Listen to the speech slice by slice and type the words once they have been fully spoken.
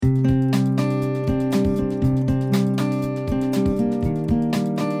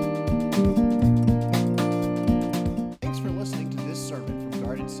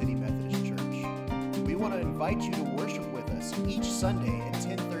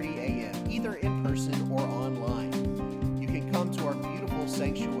person or online. You can come to our beautiful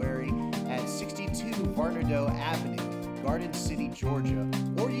sanctuary at 62 Varnado Avenue, Garden City, Georgia,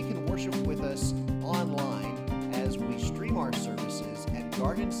 or you can worship with us online as we stream our services at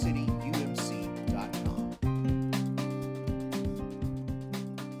GardenCityUMC.com.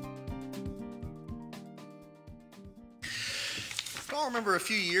 I remember a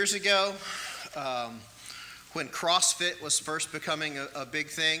few years ago when CrossFit was first becoming a big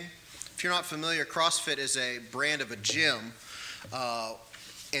thing. If you're not familiar, CrossFit is a brand of a gym,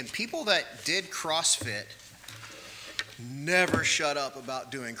 and people that did CrossFit never shut up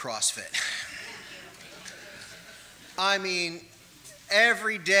about doing CrossFit. I mean,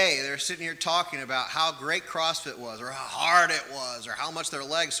 every day they're sitting here talking about how great CrossFit was, or how hard it was, or how much their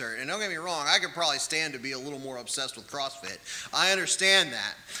legs hurt. And don't get me wrong, I could probably stand to be a little more obsessed with CrossFit. I understand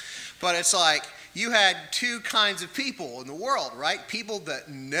that. But it's like you had two kinds of people in the world, right? People that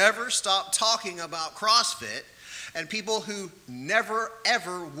never stopped talking about CrossFit, and people who never,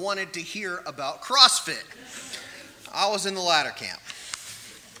 ever wanted to hear about CrossFit. I was in the latter camp.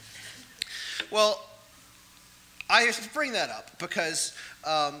 Well, I bring that up because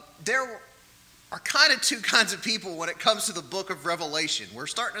there are kind of two kinds of people when it comes to the book of Revelation. We're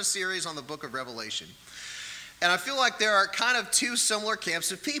starting a series on the book of Revelation. And I feel like there are kind of two similar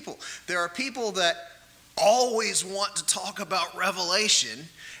camps of people. There are people that always want to talk about Revelation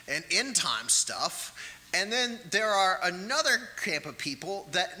and end time stuff. And then there are another camp of people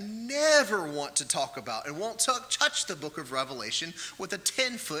that never want to talk about and won't touch the book of Revelation with a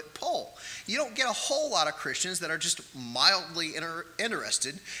 10-foot pole. You don't get a whole lot of Christians that are just mildly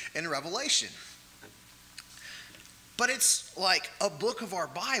interested in Revelation. But it's like a book of our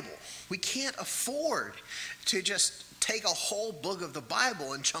Bible. We can't afford to just take a whole book of the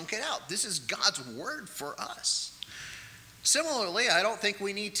Bible and chunk it out. This is God's word for us. Similarly, I don't think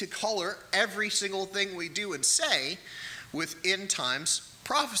we need to color every single thing we do and say with end times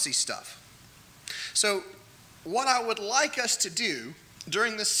prophecy stuff. So what I would like us to do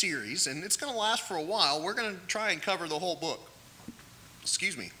during this series, and it's going to last for a while, we're going to try and cover the whole book.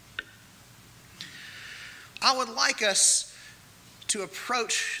 Excuse me. I would like us to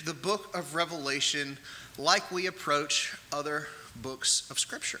approach the book of Revelation like we approach other books of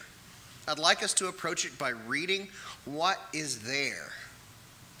Scripture. I'd like us to approach it by reading what is there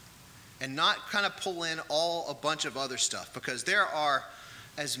and not kind of pull in a bunch of other stuff, because there are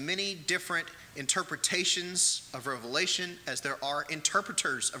as many different interpretations of Revelation as there are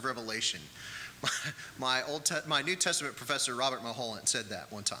interpreters of Revelation. My New Testament professor, Robert Mulholland, said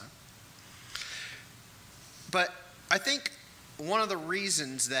that one time. But I think one of the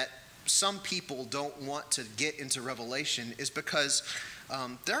reasons that some people don't want to get into Revelation is because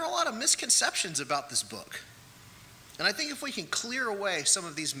there are a lot of misconceptions about this book. And I think if we can clear away some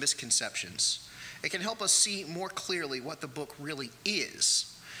of these misconceptions, it can help us see more clearly what the book really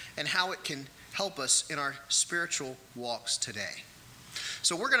is and how it can help us in our spiritual walks today.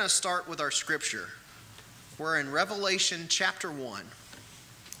 So we're going to start with our scripture. We're in Revelation chapter 1.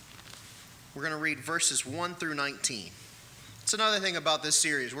 We're going to read verses 1 through 19. It's another thing about this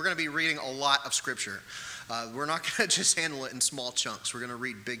series. We're going to be reading a lot of scripture. We're not going to just handle it in small chunks. We're going to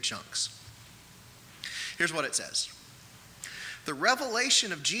read big chunks. Here's what it says. The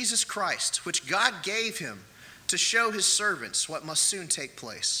revelation of Jesus Christ, which God gave him to show his servants what must soon take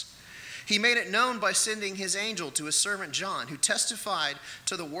place. He made it known by sending his angel to his servant John, who testified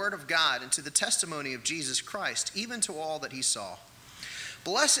to the word of God and to the testimony of Jesus Christ, even to all that he saw.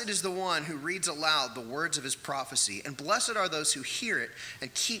 Blessed is the one who reads aloud the words of his prophecy, and blessed are those who hear it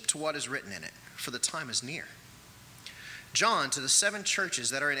and keep to what is written in it, for the time is near. John, to the 7 churches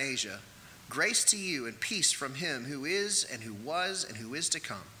that are in Asia, grace to you and peace from him who is and who was and who is to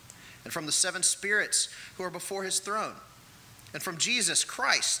come, and from the 7 spirits who are before his throne, and from Jesus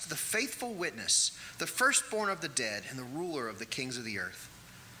Christ, the faithful witness, the firstborn of the dead and the ruler of the kings of the earth.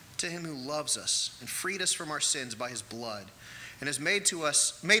 To him who loves us and freed us from our sins by his blood, and has made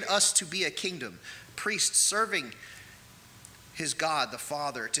us to be a kingdom, priests serving his God the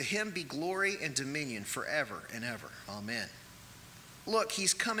Father. To him be glory and dominion forever and ever. Amen. Look,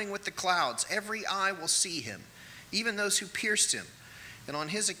 he's coming with the clouds. Every eye will see him, even those who pierced him. And on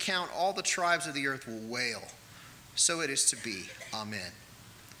his account all the tribes of the earth will wail. So it is to be. Amen.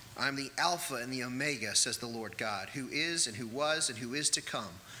 I am the Alpha and the Omega, says the Lord God, who is and who was and who is to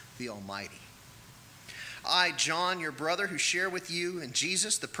come, the Almighty. I, John, your brother, who share with you in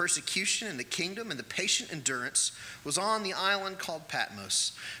Jesus the persecution and the kingdom and the patient endurance, was on the island called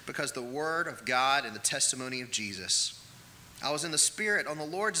Patmos, because the word of God and the testimony of Jesus. I was in the Spirit on the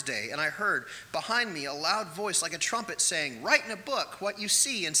Lord's day, and I heard behind me a loud voice like a trumpet saying, "Write in a book what you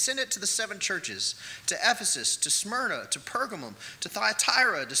see and send it to the 7 churches, to Ephesus, to Smyrna, to Pergamum, to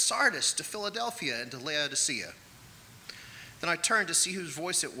Thyatira, to Sardis, to Philadelphia, and to Laodicea." Then I turned to see whose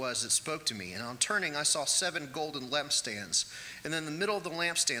voice it was that spoke to me, and on turning I saw 7 golden lampstands, and in the middle of the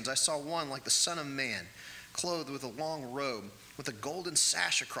lampstands I saw one like the Son of Man, clothed with a long robe, with a golden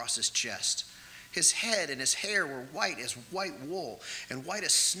sash across his chest. His head and his hair were white as white wool and white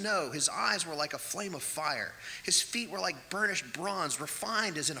as snow. His eyes were like a flame of fire. His feet were like burnished bronze,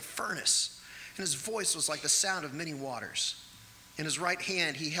 refined as in a furnace. And his voice was like the sound of many waters. In his right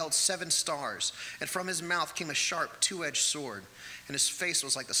hand he held 7 stars, and from his mouth came a sharp 2-edged sword, and his face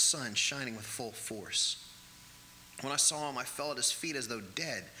was like the sun shining with full force. When I saw him, I fell at his feet as though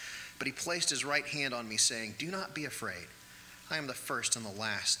dead, but he placed his right hand on me, saying, "Do not be afraid. I am the first and the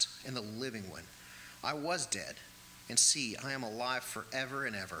last, and the living one. I was dead, and see, I am alive forever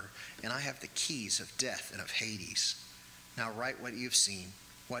and ever, and I have the keys of death and of Hades. Now write what you've seen,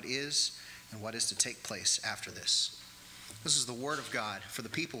 what is, and what is to take place after this." This is the word of God for the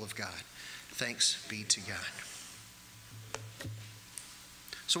people of God. Thanks be to God.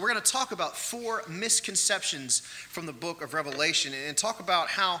 So we're going to talk about 4 misconceptions from the book of Revelation and talk about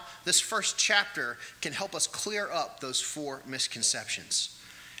how this first chapter can help us clear up those 4 misconceptions.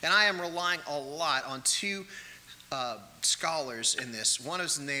 And I am relying a lot on 2 scholars in this. One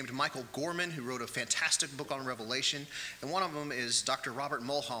is named Michael Gorman, who wrote a fantastic book on Revelation, and one of them is Dr. Robert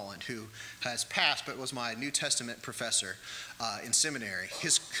Mulholland, who has passed but was my New Testament professor in seminary.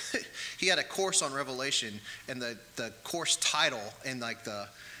 He had a course on Revelation, and the course title in the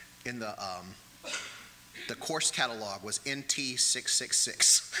course catalog was NT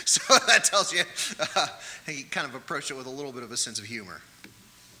 666. So that tells you he kind of approached it with a little bit of a sense of humor.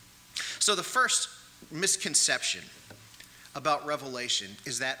 So the first misconception about Revelation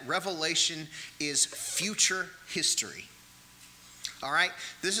is that Revelation is future history. All right?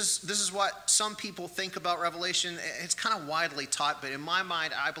 This is what some people think about Revelation. It's kind of widely taught, but in my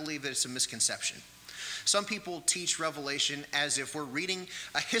mind, I believe that it's a misconception. Some people teach Revelation as if we're reading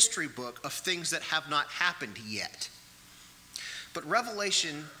a history book of things that have not happened yet. But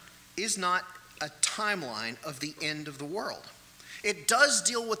Revelation is not a timeline of the end of the world. It does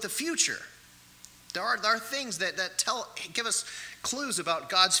deal with the future. There are things that give us clues about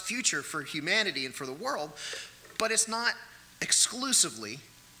God's future for humanity and for the world, but it's not exclusively,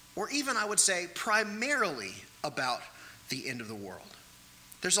 or even I would say primarily, about the end of the world.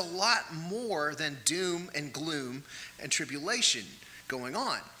 There's a lot more than doom and gloom and tribulation going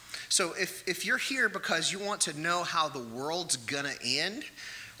on. So if you're here because you want to know how the world's gonna end,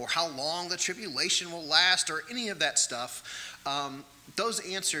 or how long the tribulation will last, or any of that stuff, those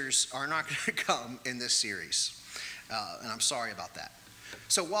answers are not going to come in this series. And I'm sorry about that.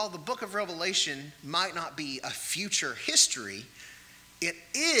 So while the book of Revelation might not be a future history, it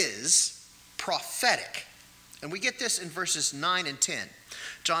is prophetic. And we get this in verses 9 and 10.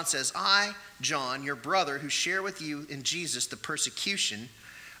 John says, "I, John, your brother, who share with you in Jesus the persecution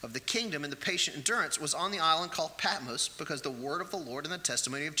of the kingdom and the patient endurance, was on the island called Patmos because the word of the Lord and the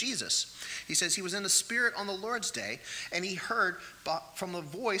testimony of Jesus." He says he was in the Spirit on the Lord's day, and he heard from the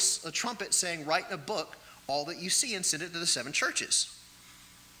voice, a trumpet saying, "Write in a book all that you see and send it to the 7 churches."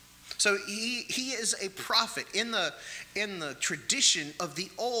 So he is a prophet in the tradition of the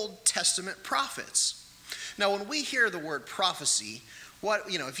Old Testament prophets. Now, when we hear the word prophecy,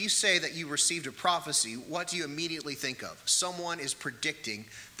 if you say that you received a prophecy, what do you immediately think of? Someone is predicting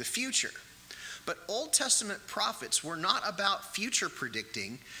the future. But Old Testament prophets were not about future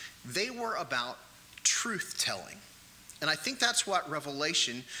predicting, they were about truth telling. And I think that's what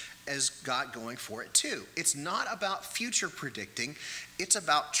Revelation has got going for it too. It's not about future predicting, it's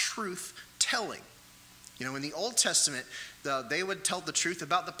about truth telling. In the Old Testament, they would tell the truth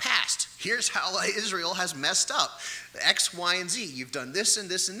about the past. Here's how Israel has messed up. X, Y, and Z. You've done this and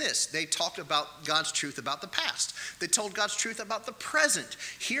this and this. They talked about God's truth about the past. They told God's truth about the present.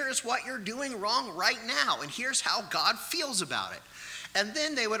 Here's what you're doing wrong right now, and here's how God feels about it. And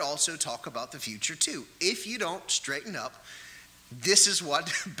then they would also talk about the future too. If you don't straighten up, this is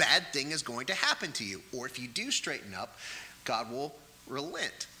what bad thing is going to happen to you. Or if you do straighten up, God will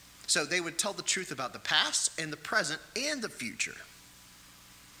relent. So they would tell the truth about the past and the present and the future.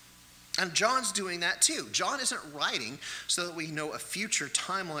 And John's doing that too. John isn't writing so that we know a future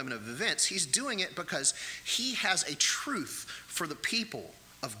timeline of events. He's doing it because he has a truth for the people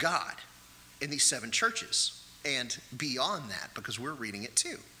of God in these 7 churches. And beyond that, because we're reading it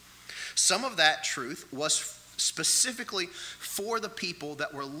too. Some of that truth was specifically for the people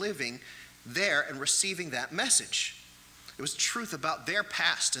that were living there and receiving that message. It was truth about their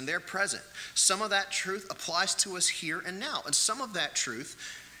past and their present. Some of that truth applies to us here and now. And some of that truth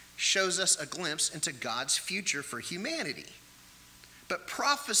shows us a glimpse into God's future for humanity. But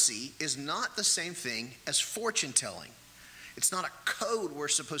prophecy is not the same thing as fortune telling. It's not a code we're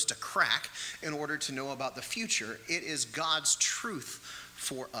supposed to crack in order to know about the future. It is God's truth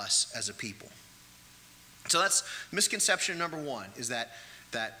for us as a people. So that's misconception number one, is that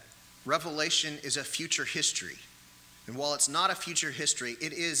Revelation is a future history. And while it's not a future history,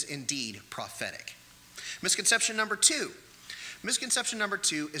 it is indeed prophetic. Misconception number two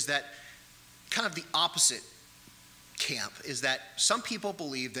is that kind of the opposite camp, is that some people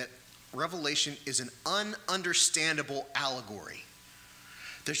believe that Revelation is an ununderstandable allegory.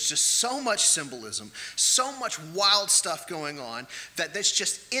 There's just so much symbolism, so much wild stuff going on that that's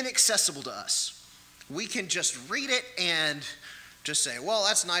just inaccessible to us. We can just read it and just say, well,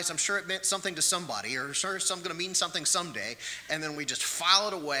 that's nice. I'm sure it meant something to somebody, or sure it's going to mean something someday. And then we just file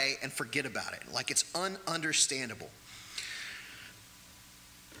it away and forget about it, like it's ununderstandable.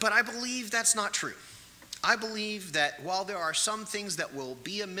 But I believe that's not true. I believe that while there are some things that will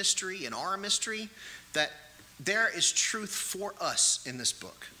be a mystery and are a mystery, that there is truth for us in this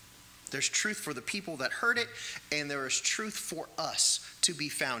book. There's truth for the people that heard it, and there is truth for us to be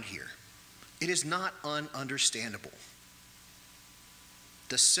found here. It is not ununderstandable.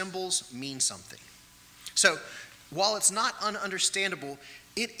 The symbols mean something. So, while it's not ununderstandable,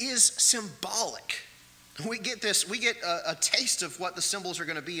 it is symbolic. We get a taste of what the symbols are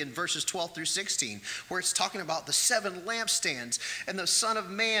going to be in verses 12 through 16, where it's talking about the 7 lampstands and the Son of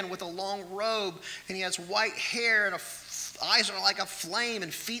Man with a long robe, and he has white hair and eyes are like a flame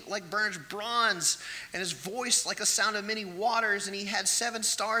and feet like burnished bronze, and his voice like a sound of many waters, and he had 7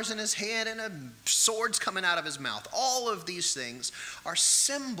 stars in his hand and swords coming out of his mouth. All of these things are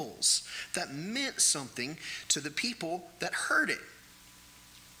symbols that meant something to the people that heard it.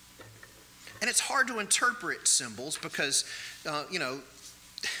 And it's hard to interpret symbols because,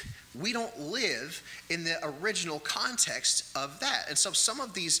 we don't live in the original context of that. And so some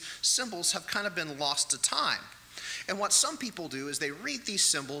of these symbols have kind of been lost to time. And what some people do is they read these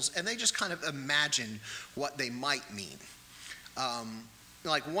symbols and they just kind of imagine what they might mean.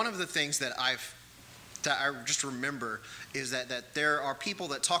 Like one of the things that I just remember is that there are people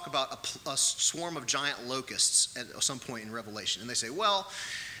that talk about a swarm of giant locusts at some point in Revelation. And they say, well,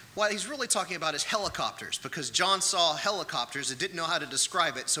 what he's really talking about is helicopters, because John saw helicopters and didn't know how to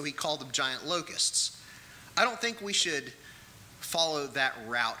describe it, so he called them giant locusts. I don't think we should follow that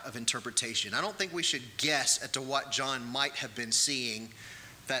route of interpretation. I don't think we should guess at to what John might have been seeing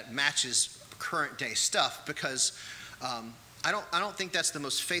that matches current day stuff, because I don't think that's the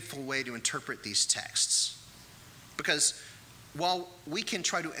most faithful way to interpret these texts. Because while we can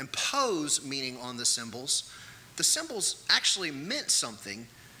try to impose meaning on the symbols actually meant something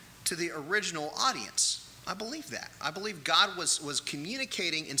to the original audience. I believe that. I believe God was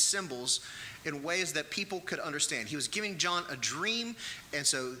communicating in symbols in ways that people could understand. He was giving John a dream, and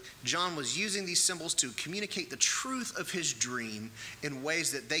so John was using these symbols to communicate the truth of his dream in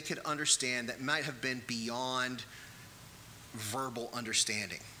ways that they could understand that might have been beyond verbal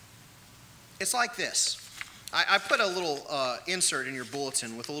understanding. It's like this. I put a little insert in your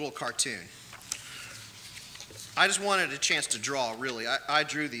bulletin with a little cartoon. I just wanted a chance to draw, really. I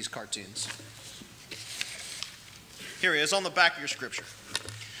drew these cartoons. Here he is on the back of your scripture.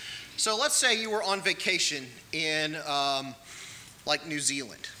 So let's say you were on vacation in like New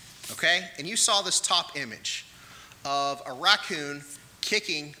Zealand, okay? And you saw this top image of a raccoon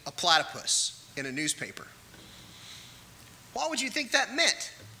kicking a platypus in a newspaper. What would you think that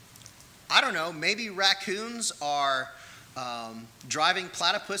meant? I don't know, maybe raccoons are driving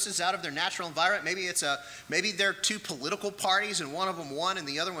platypuses out of their natural environment. Maybe they're 2 political parties and one of them won and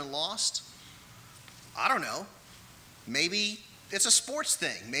the other one lost. I don't know. Maybe it's a sports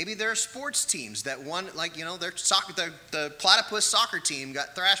thing. Maybe there are sports teams that won, like, the platypus soccer team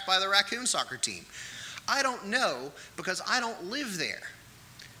got thrashed by the raccoon soccer team. I don't know, because I don't live there.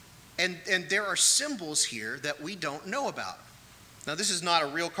 And there are symbols here that we don't know about. Now, this is not a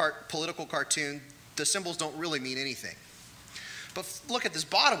real political cartoon. The symbols don't really mean anything. But look at this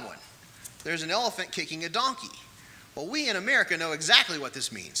bottom one. There's an elephant kicking a donkey. Well, we in America know exactly what this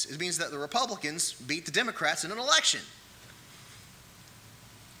means. It means that the Republicans beat the Democrats in an election.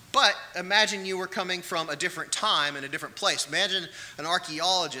 But imagine you were coming from a different time and a different place. Imagine an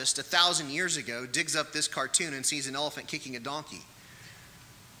archaeologist 1,000 years ago digs up this cartoon and sees an elephant kicking a donkey.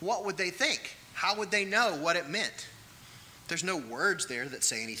 What would they think? How would they know what it meant? There's no words there that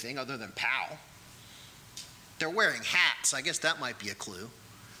say anything other than pow. They're wearing hats. I guess that might be a clue.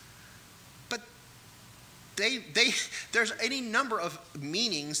 But there's any number of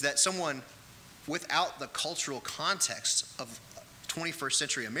meanings that someone without the cultural context of 21st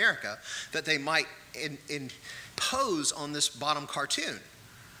century America that they might impose on this bottom cartoon.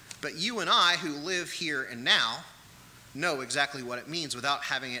 But you and I, who live here and now, know exactly what it means without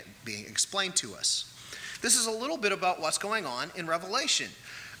having it being explained to us. This is a little bit about what's going on in Revelation.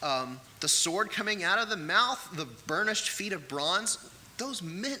 The sword coming out of the mouth, the burnished feet of bronze, those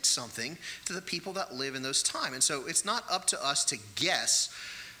meant something to the people that live in those times. And so it's not up to us to guess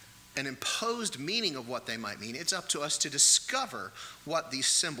an imposed meaning of what they might mean. It's up to us to discover what these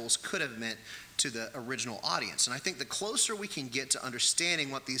symbols could have meant to the original audience. And I think the closer we can get to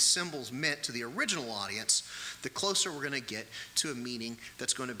understanding what these symbols meant to the original audience, the closer we're going to get to a meaning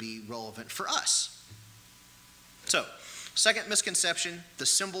that's going to be relevant for us. So, second misconception, the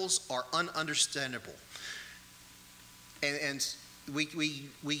symbols are ununderstandable. And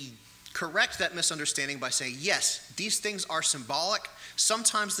we correct that misunderstanding by saying, yes, these things are symbolic.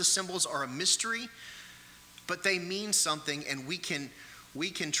 Sometimes the symbols are a mystery, but they mean something, and we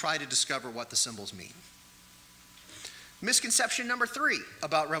can try to discover what the symbols mean. Misconception number 3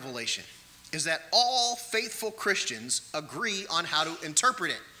 about Revelation is that all faithful Christians agree on how to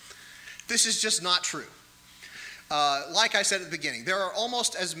interpret it. This is just not true. Like I said at the beginning, there are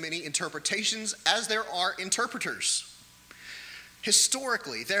almost as many interpretations as there are interpreters.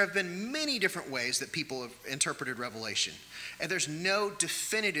 Historically, there have been many different ways that people have interpreted Revelation, and there's no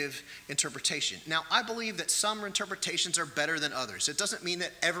definitive interpretation. Now, I believe that some interpretations are better than others. It doesn't mean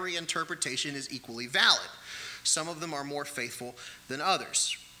that every interpretation is equally valid. Some of them are more faithful than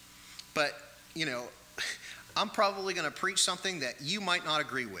others. But, I'm probably going to preach something that you might not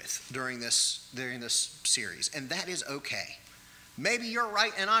agree with during this series, and that is okay. Maybe you're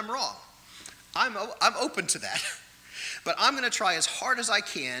right and I'm wrong. I'm open to that. But I'm going to try as hard as I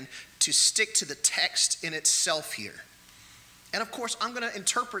can to stick to the text in itself here. And of course, I'm going to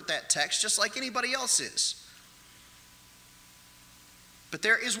interpret that text just like anybody else is. But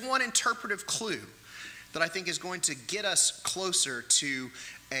there is one interpretive clue that I think is going to get us closer to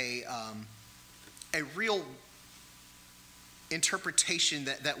a real interpretation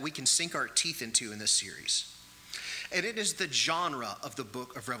that we can sink our teeth into in this series. And it is the genre of the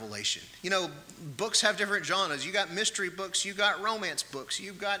book of Revelation. Books have different genres. You got mystery books, you got romance books,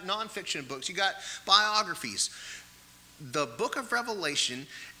 you've got nonfiction books, you got biographies. The book of Revelation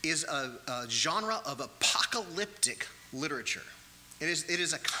is a genre of apocalyptic literature. It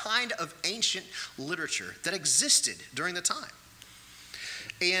is a kind of ancient literature that existed during the time.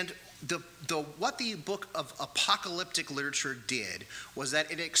 And what the book of apocalyptic literature did was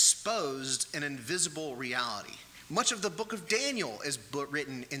that it exposed an invisible reality. Much of the book of Daniel is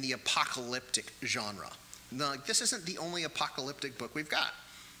written in the apocalyptic genre. Now, this isn't the only apocalyptic book we've got.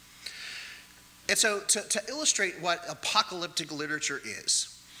 And so to illustrate what apocalyptic literature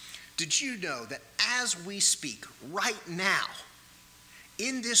is, did you know that as we speak right now,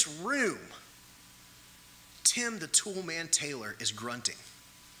 in this room, Tim the Toolman Taylor is grunting?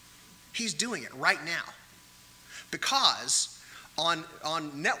 He's doing it right now. Because on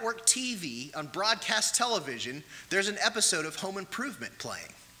network TV, on broadcast television, there's an episode of Home Improvement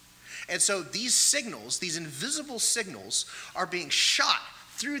playing. And so these signals, these invisible signals, are being shot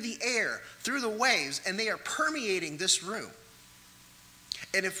through the air, through the waves, and they are permeating this room.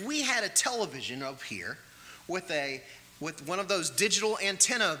 And if we had a television up here with one of those digital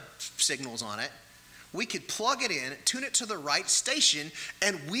antenna signals on it, we could plug it in, tune it to the right station,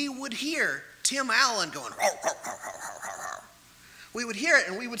 and we would hear Tim Allen going, row, row, row, row, row, row. We would hear it,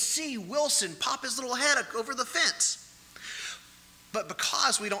 and we would see Wilson pop his little head over the fence. But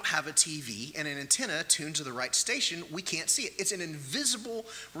because we don't have a TV and an antenna tuned to the right station, we can't see it. It's an invisible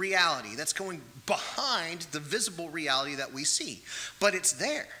reality that's going behind the visible reality that we see. But it's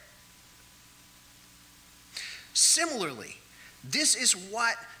there. Similarly, this is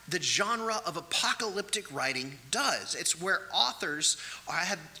what the genre of apocalyptic writing does. It's where authors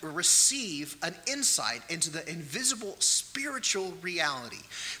receive an insight into the invisible spiritual reality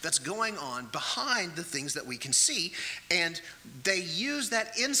that's going on behind the things that we can see, and they use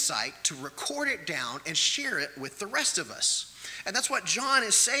that insight to record it down and share it with the rest of us. And that's what John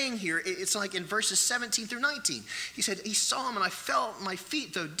is saying here. It's like in verses 17 through 19. He said, he saw him and I fell at my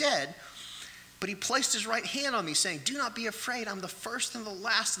feet, though dead. But he placed his right hand on me, saying, do not be afraid. I'm the first and the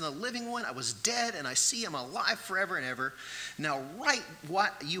last and the living one. I was dead, and I see I'm alive forever and ever. Now write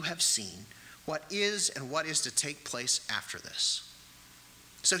what you have seen, what is and what is to take place after this.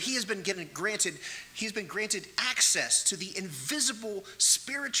 So he's been granted access to the invisible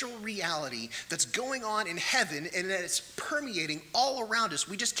spiritual reality that's going on in heaven, and that it's permeating all around us.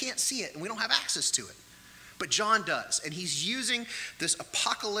 We just can't see it, and we don't have access to it. But John does, and he's using this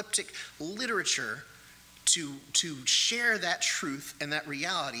apocalyptic literature to share that truth and that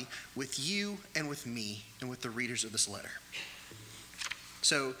reality with you and with me and with the readers of this letter.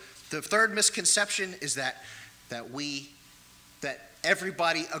 So the third misconception is that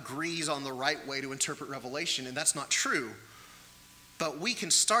everybody agrees on the right way to interpret Revelation, and that's not true. But we can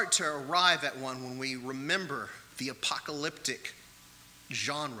start to arrive at one when we remember the apocalyptic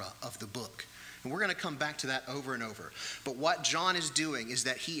genre of the book. And we're going to come back to that over and over. But what John is doing is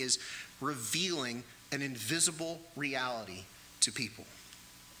that he is revealing an invisible reality to people.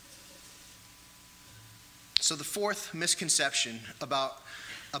 So the fourth misconception about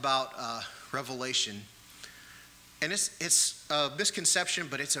Revelation, and it's a misconception,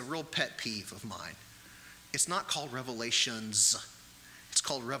 but it's a real pet peeve of mine. It's not called Revelations. It's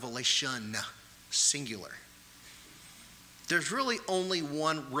called Revelation, singular. There's really only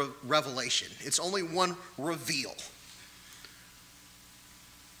one revelation. It's only one reveal.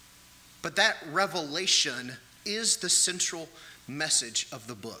 But that revelation is the central message of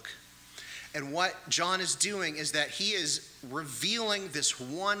the book. And what John is doing is that he is revealing this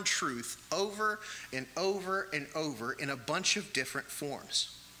one truth over and over and over in a bunch of different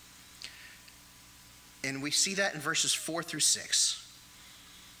forms. And we see that in verses 4 through 6.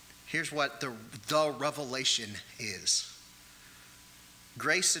 Here's what the revelation is.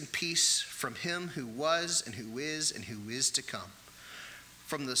 Grace and peace from him who was and who is to come.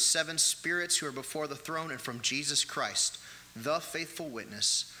 From the seven spirits who are before the throne, and from Jesus Christ, the faithful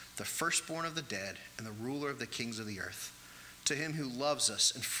witness, the firstborn of the dead, and the ruler of the kings of the earth. To him who loves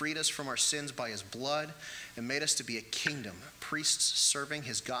us and freed us from our sins by his blood, and made us to be a kingdom, priests serving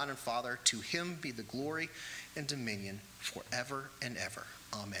his God and Father, to him be the glory and dominion forever and ever.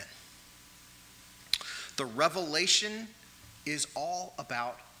 Amen. The revelation is all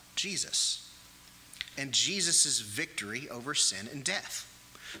about Jesus and Jesus' victory over sin and death.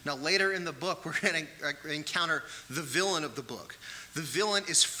 Now, later in the book, we're going to encounter the villain of the book. The villain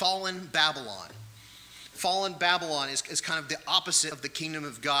is fallen Babylon. Fallen Babylon is kind of the opposite of the kingdom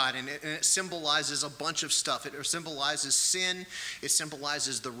of God, and it symbolizes a bunch of stuff. It symbolizes sin. It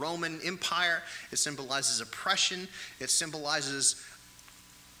symbolizes the Roman Empire. It symbolizes oppression. It symbolizes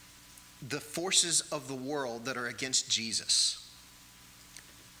the forces of the world that are against Jesus.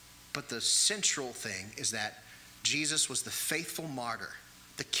 But the central thing is that Jesus was the faithful martyr.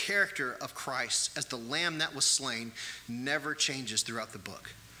 The character of Christ as the lamb that was slain never changes throughout the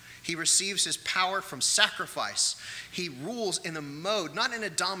book. He receives his power from sacrifice. He rules in a mode, not in a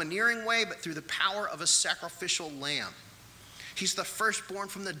domineering way, but through the power of a sacrificial lamb. He's the firstborn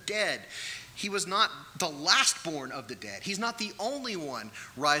from the dead. He was not the lastborn of the dead. He's not the only one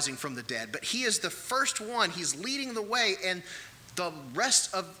rising from the dead, but he is the first one. He's leading the way, and the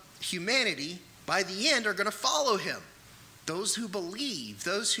rest of humanity, by the end, are going to follow him. Those who believe,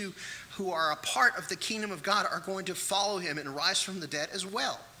 those who are a part of the kingdom of God are going to follow him and rise from the dead as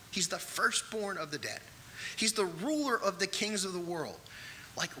well. He's the firstborn of the dead. He's the ruler of the kings of the world.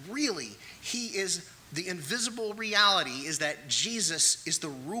 Like, really, he is the invisible reality is that Jesus is the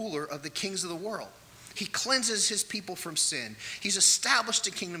ruler of the kings of the world. He cleanses his people from sin. He's established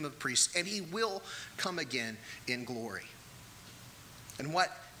a kingdom of priests, and he will come again in glory. And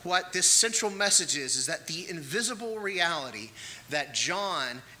what this central message is that the invisible reality that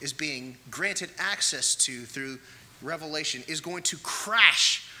John is being granted access to through Revelation is going to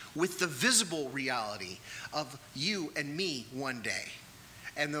crash with the visible reality of you and me one day.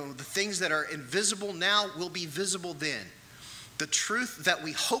 And the things that are invisible now will be visible then. The truth that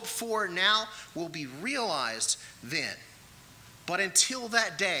we hope for now will be realized then. But until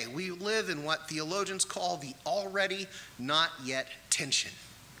that day, we live in what theologians call the already not yet tension.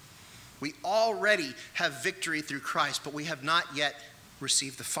 We already have victory through Christ, but we have not yet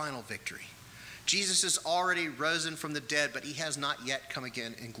received the final victory. Jesus is already risen from the dead, but he has not yet come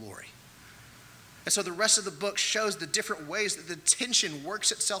again in glory. And so the rest of the book shows the different ways that the tension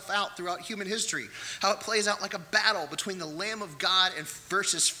works itself out throughout human history, how it plays out like a battle between the Lamb of God and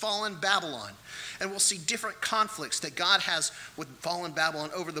versus fallen Babylon. And we'll see different conflicts that God has with fallen Babylon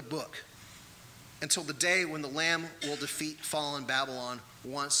over the book until the day when the Lamb will defeat fallen Babylon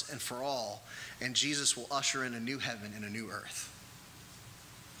once and for all, and Jesus will usher in a new heaven and a new earth.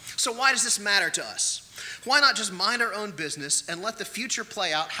 So why does this matter to us? Why not just mind our own business and let the future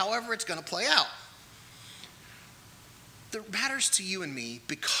play out however it's going to play out? It matters to you and me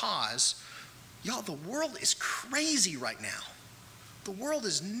because, y'all, the world is crazy right now. The world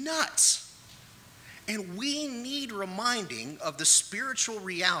is nuts. And we need reminding of the spiritual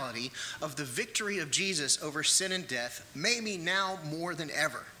reality of the victory of Jesus over sin and death, maybe now more than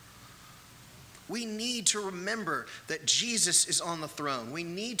ever. We need to remember that Jesus is on the throne. We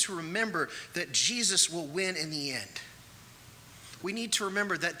need to remember that Jesus will win in the end. We need to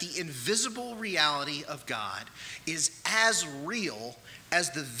remember that the invisible reality of God is as real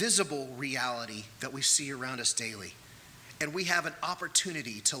as the visible reality that we see around us daily. And we have an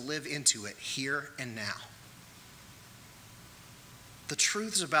opportunity to live into it here and now. The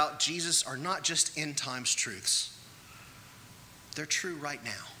truths about Jesus are not just end times truths. They're true right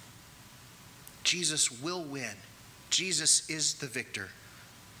now. Jesus will win. Jesus is the victor.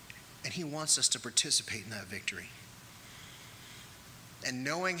 And he wants us to participate in that victory. And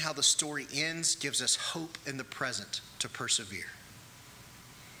knowing how the story ends gives us hope in the present to persevere.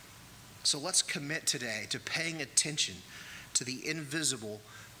 So let's commit today to paying attention to the invisible,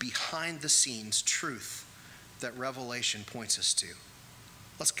 behind the scenes truth that Revelation points us to.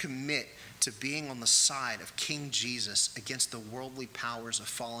 Let's commit to being on the side of King Jesus against the worldly powers of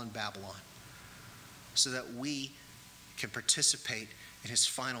fallen Babylon, so that we can participate in his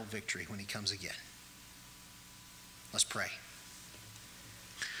final victory when he comes again. Let's pray.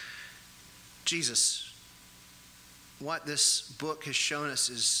 Jesus, what this book has shown us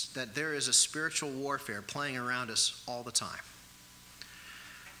is that there is a spiritual warfare playing around us all the time.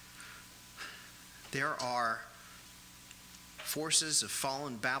 There are forces of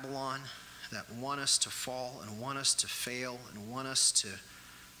fallen Babylon that want us to fall and want us to fail and want us to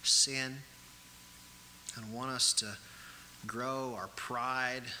sin and want us to grow our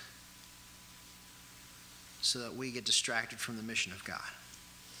pride so that we get distracted from the mission of God.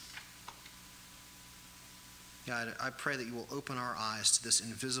 God, I pray that you will open our eyes to this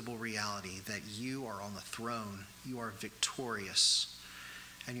invisible reality that you are on the throne, you are victorious,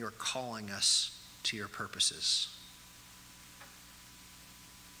 and you are calling us to your purposes.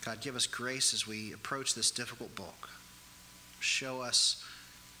 God, give us grace as we approach this difficult book. Show us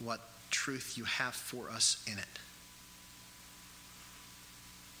what truth you have for us in it.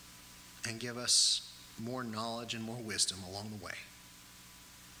 And give us more knowledge and more wisdom along the way.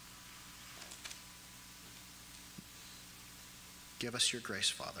 Give us your grace,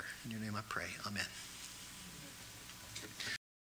 Father. In your name I pray. Amen.